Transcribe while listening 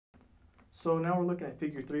So now we're looking at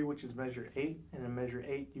figure 3, which is measure 8. And in measure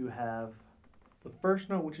 8, you have the first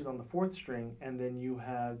note, which is on the 4th string, and then you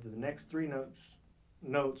have the next 3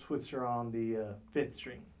 notes which are on the 5th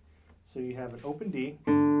string. So you have an open D,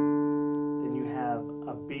 then you have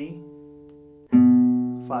a B,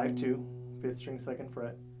 5-2, 5th string, 2nd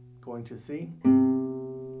fret, going to C,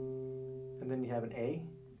 and then you have an A.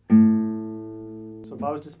 So if I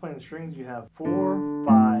was just playing the strings, you have 4,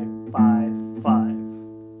 5, 5, 5,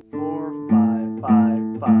 4, 5,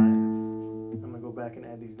 5, 5. I'm going to go back and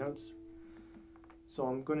add these notes. So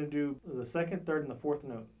I'm going to do the 2nd, 3rd, and the 4th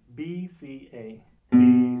note. B, C, A.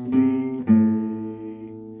 B, C, A.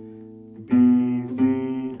 B, C, A.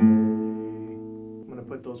 I'm going to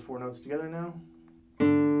put those 4 notes together now.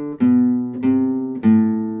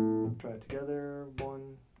 Try it together.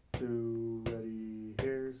 1, 2, ready,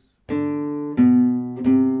 here's. Gonna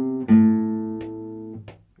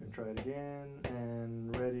try it again,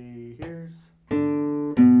 and ready, here's.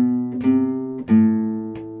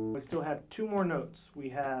 We still have 2 more notes. We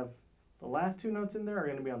have the last 2 notes in there are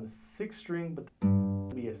going to be on the 6th string, but it'll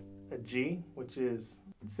be a G, which is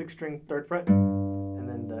 6th string, 3rd fret, and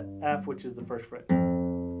then the F, which is the 1st fret.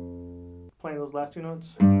 Playing those last 2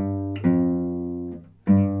 notes.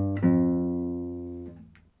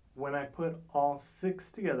 When I put all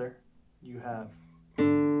 6 together, you have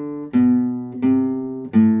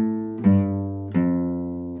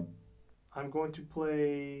I'm going to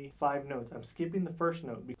play 5 notes. I'm skipping the first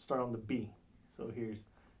note. We start on the B. So here's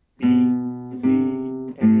B, C,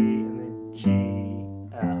 A, and then G,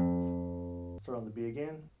 F. Start on the B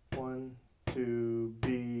again. 1, 2,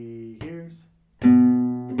 B, here's.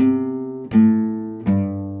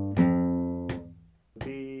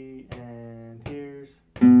 B, and here's.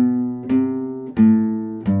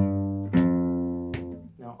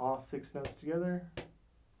 Now all 6 notes together.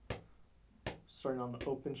 Starting on the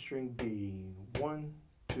open string B. 1,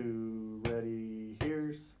 2, ready,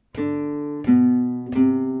 here's. Gonna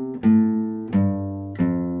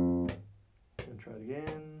try it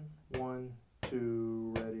again. 1,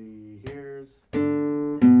 2, ready, here's.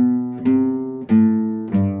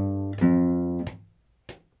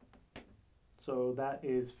 So that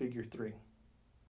is figure 3.